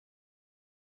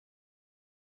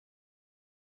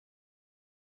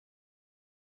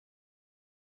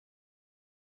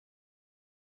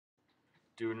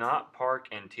Do not park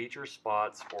in teacher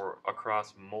spots or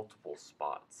across multiple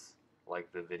spots,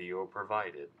 like the video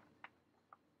provided.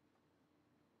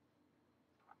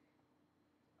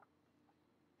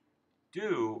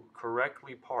 Do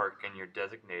correctly park in your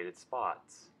designated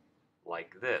spots,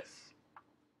 like this.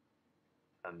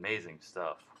 Amazing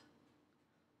stuff.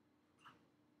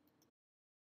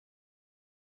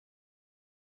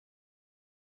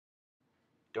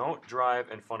 Don't drive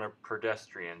in front of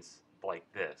pedestrians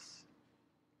like this.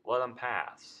 Let them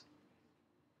pass.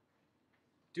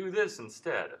 Do this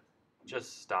instead.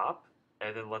 Just stop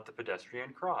and then let the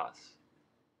pedestrian cross.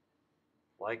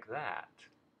 Like that.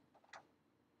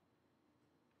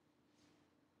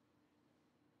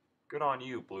 Good on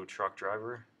you, blue truck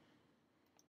driver.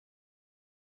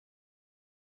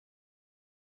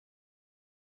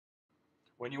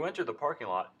 When you enter the parking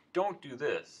lot, don't do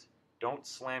this. Don't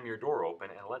slam your door open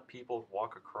and let people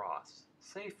walk across.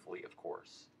 Safely, of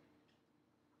course.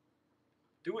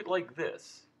 Do it like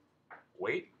this.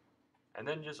 Wait, and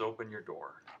then just open your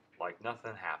door, like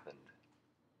nothing happened.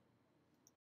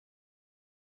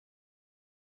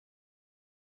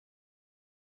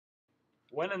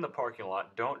 When in the parking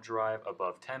lot, don't drive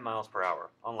above 10 miles per hour,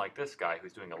 unlike this guy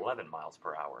who's doing 11 miles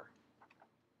per hour.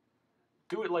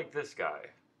 Do it like this guy,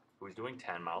 who's doing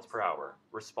 10 miles per hour,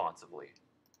 responsibly.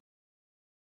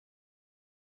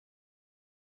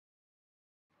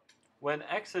 When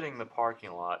exiting the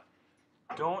parking lot,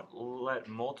 don't let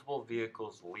multiple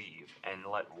vehicles leave and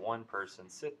let one person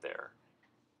sit there,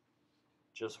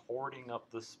 just hoarding up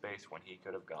the space when he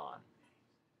could have gone.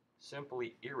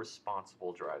 Simply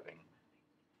irresponsible driving.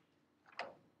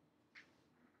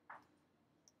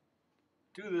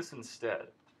 Do this instead,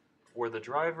 where the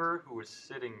driver who is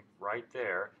sitting right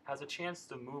there has a chance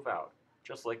to move out,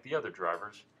 just like the other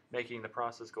drivers, making the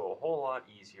process go a whole lot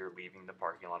easier leaving the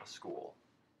parking lot of school.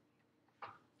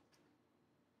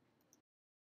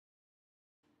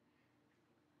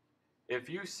 If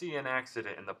you see an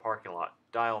accident in the parking lot,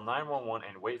 dial 911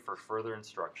 and wait for further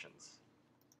instructions.